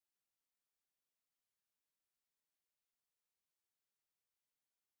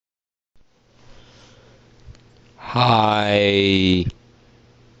Hi.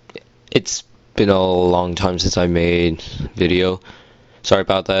 It's been a long time since I made video. Sorry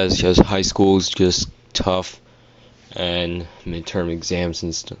about that. It's just high school's just tough and midterm exams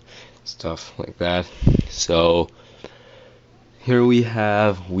and stuff like that. So here we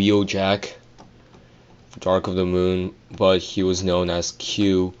have Wheeljack, Dark of the Moon, but he was known as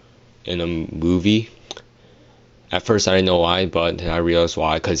Q in a movie. At first I didn't know why, but I realized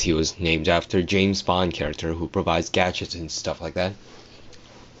why, because he was named after James Bond character who provides gadgets and stuff like that.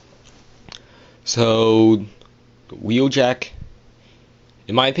 So, Wheeljack,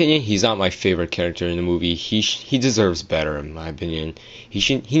 in my opinion, he's not my favorite character in the movie. He deserves better, in my opinion.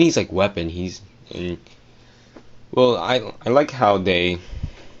 He needs like weapon. I like how they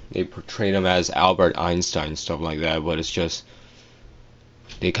portrayed him as Albert Einstein and stuff like that, but it's just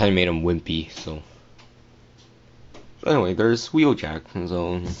they kind of made him wimpy. So anyway, there's Wheeljack.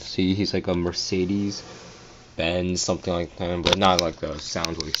 So see, he's like a Mercedes Benz, something like that, but not like the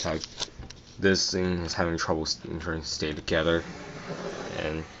Soundwave type. This thing is having trouble trying to stay together,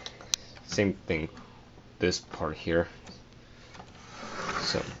 and same thing, this part here.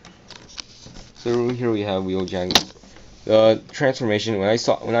 So here we have Wheeljack. The transformation. When I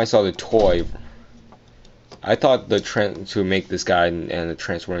saw the toy, I thought to make this guy and the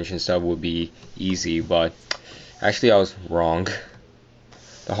transformation stuff would be easy, but actually I was wrong.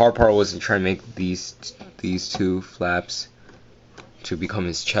 The hard part was to try and make these two flaps to become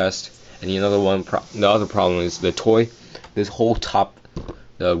his chest. And the other problem is the toy. This whole top,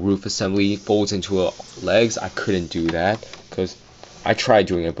 the roof assembly folds into legs. I couldn't do that because I tried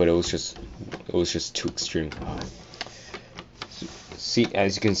doing it, but it was just too extreme. See,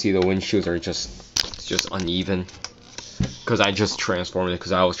 as you can see, the windshields are just uneven because I just transformed it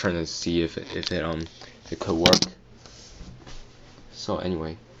because I was trying to see if it could work. So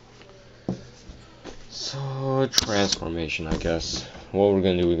anyway, so transformation, I guess. What we're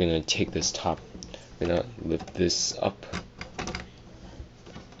gonna do, we're gonna take this top, we're gonna lift this up,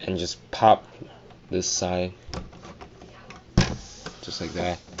 and just pop this side, just like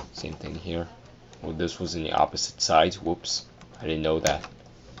that. Same thing here. Well, this was in the opposite sides. Whoops, I didn't know that.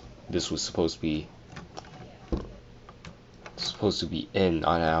 This was supposed to be in,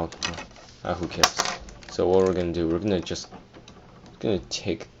 not out. Who cares? So what we're gonna do, we're gonna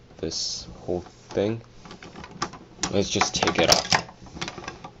take this whole thing. Let's just take it off.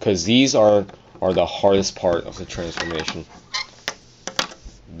 Because these are the hardest part of the transformation.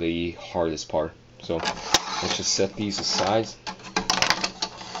 The hardest part. So let's just set these aside.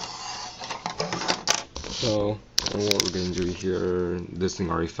 So what we're going to do here, this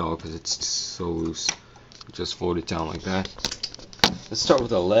thing already fell because it's so loose. Just fold it down like that. Let's start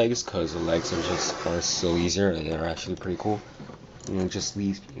with the legs, because the legs are so easier and they're actually pretty cool. We'll just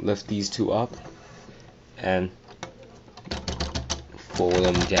lift these two up and fold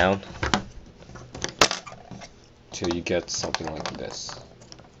them down till you get something like this.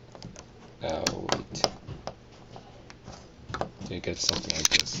 Wait. Till you get something like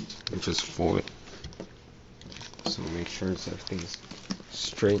this. You just fold it. So make sure that everything's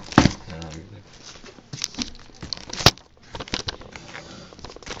straight.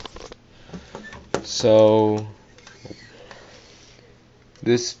 So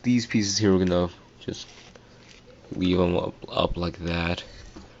these pieces here, we're gonna just leave them up like that.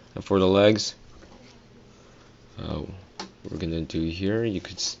 And for the legs, we're gonna do here. You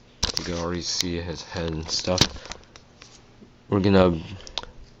can already see his head and stuff. We're gonna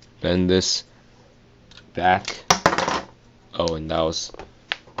bend this back. Oh, and that was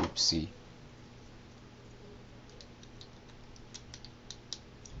oopsie.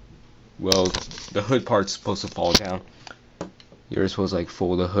 Well, the hood part's supposed to fall down. You're supposed to like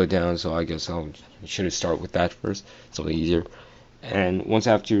fold the hood down, so I guess I should start with that first. It's a little easier. And once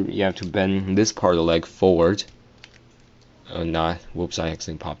after, you have to bend this part of the leg forward. Whoops, I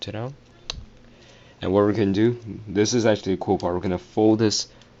accidentally popped it out. And what we're gonna do, this is actually a cool part. We're gonna fold this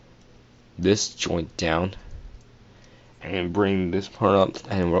joint down and bring this part up,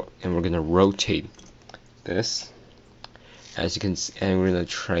 and we're gonna rotate this. As you can see, and we're gonna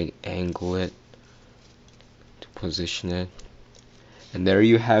triangle it to position it. And there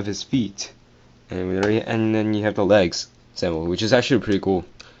you have his feet, and then you have the legs assembled, which is actually pretty cool.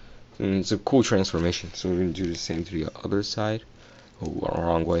 And it's a cool transformation. So we're gonna do the same to the other side. Oh,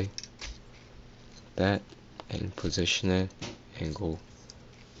 wrong way. That, and position it, angle,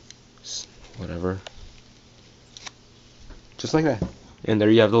 whatever, just like that. And there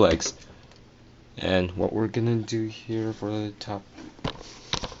you have the legs. And what we're gonna do here for the top.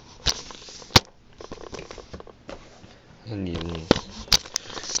 And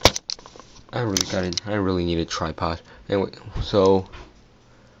I really need a tripod. Anyway, so,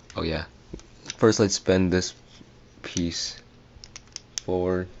 oh yeah. First, let's bend this piece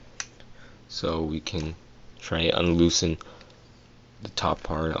forward so we can try to unloosen the top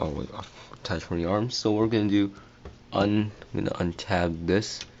part of attached from the arms. So we're gonna do I'm gonna untab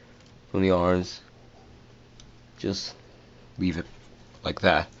this from the arms. Just leave it like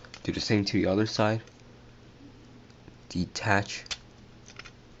that. Do the same to the other side. Detach.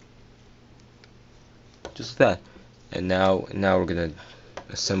 Just that. And now we're gonna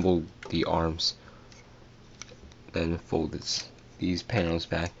assemble the arms. Then fold these panels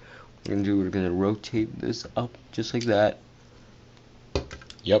back. We're gonna rotate this up just like that.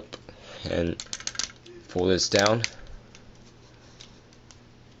 Yep. And fold this down.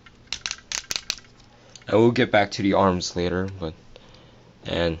 And we'll get back to the arms later,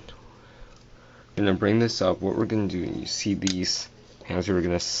 and we're gonna bring this up. What we're gonna do, you see these panels, we're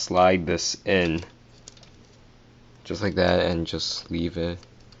gonna slide this in just like that and just leave it.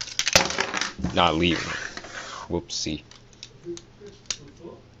 Not leave it. Whoopsie.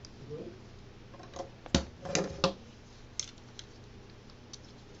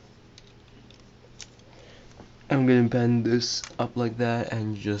 I'm gonna bend this up like that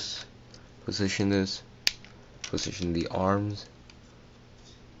and just position the arms,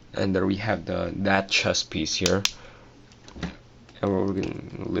 and there we have that chest piece here. And we're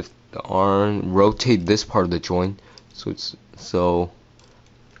gonna lift the arm, rotate this part of the joint so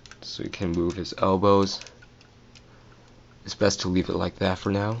you can move his elbows. It's best to leave it like that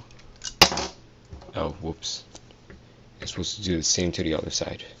for now. Oh, whoops. I'm supposed to do the same to the other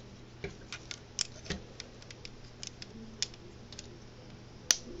side.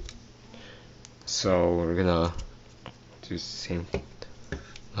 So we're gonna do the same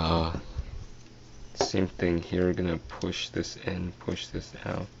thing here. We're gonna push this in, push this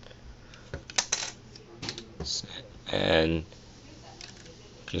out, and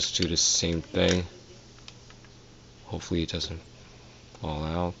just do the same thing. Hopefully it doesn't fall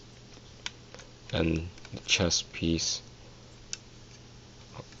out. And the chest piece,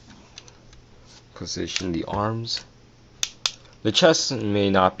 position the arms. The chest may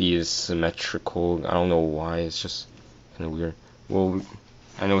not be as symmetrical. I don't know why. It's just kind of weird. Well,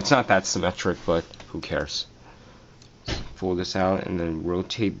 I know it's not that symmetric, but who cares? Pull this out and then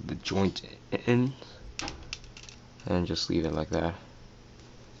rotate the joint in, and just leave it like that.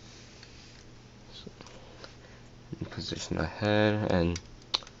 Position the head, and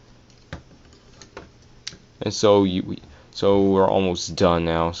so we're almost done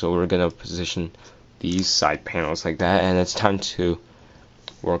now. So we're gonna position these side panels like that, and it's time to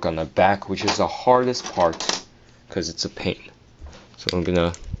work on the back, which is the hardest part because it's a pain. So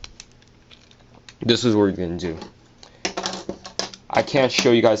this is what we're gonna do. I can't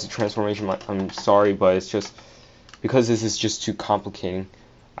show you guys the transformation. I'm sorry, but it's just because this is just too complicating.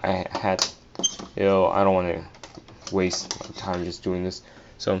 I don't want to waste my time just doing this.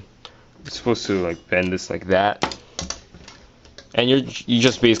 So you're supposed to like bend this like that. And you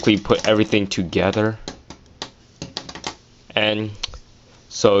just basically put everything together, and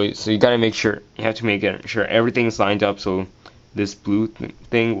so you gotta make sure everything's lined up. So this blue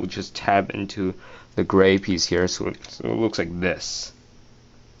thing will just tab into the gray piece here, so it looks like this.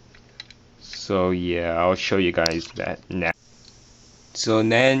 So yeah, I'll show you guys that now. So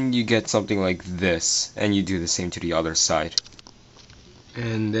then you get something like this, and you do the same to the other side.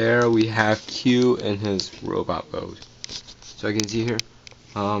 And there we have Q in his robot mode. So I can see here,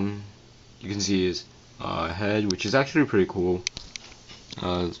 you can see his head, which is actually pretty cool.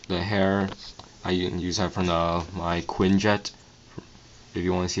 The hair, I use that from my Quinjet. If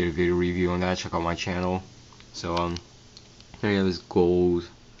you want to see a video review on that, check out my channel. So there you have his gold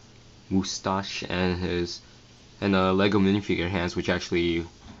mustache and Lego minifigure hands, which actually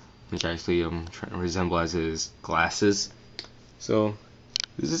resemble as his glasses. So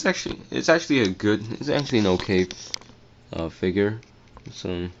this is actually an okay figure.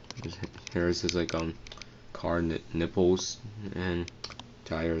 So here's his like car nipples and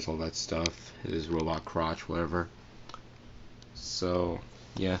tires, all that stuff. His robot crotch, whatever. So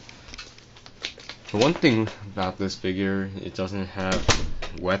yeah. The one thing about this figure, it doesn't have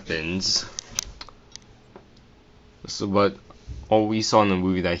weapons. So, but all we saw in the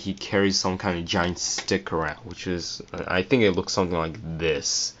movie that he carries some kind of giant stick around, which is, I think it looks something like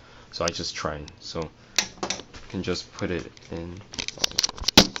this. So I just tried. So you can just put it in.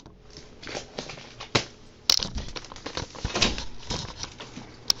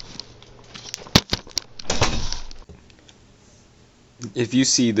 If you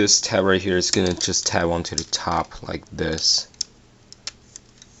see this tab right here, it's gonna just tab onto the top like this.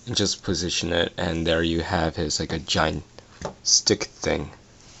 just position it, and there you have his like a giant stick thing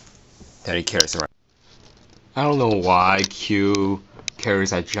that he carries around. I don't know why Q carries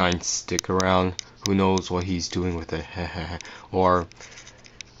that giant stick around. Who knows what he's doing with it? Or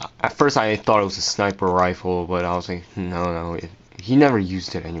at first I thought it was a sniper rifle, but I was like, no, he never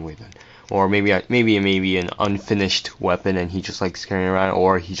used it anyway then. Or maybe an unfinished weapon, and he just likes carrying it around,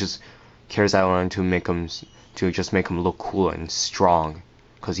 or he just carries that around to just make him look cool and strong,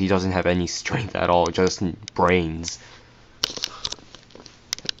 because he doesn't have any strength at all, just brains.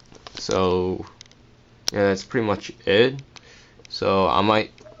 So yeah, that's pretty much it. So I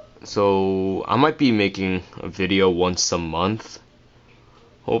might be making a video once a month,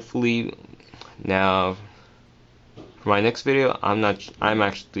 hopefully. Now for my next video, I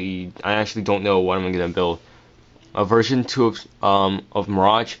actually don't know what I'm gonna build. A version 2 of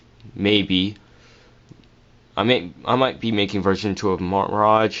Mirage, maybe. I might be making version 2 of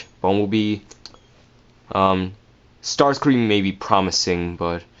Mirage, Bumblebee. Starscream may be promising,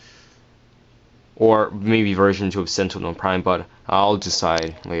 but or maybe version 2 of Sentinel Prime, but I'll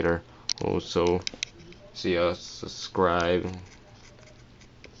decide later. Also, see ya, subscribe.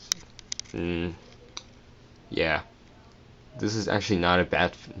 Yeah, this is actually not a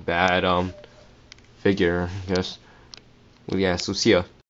bad figure, I guess. Well, yeah, so see ya.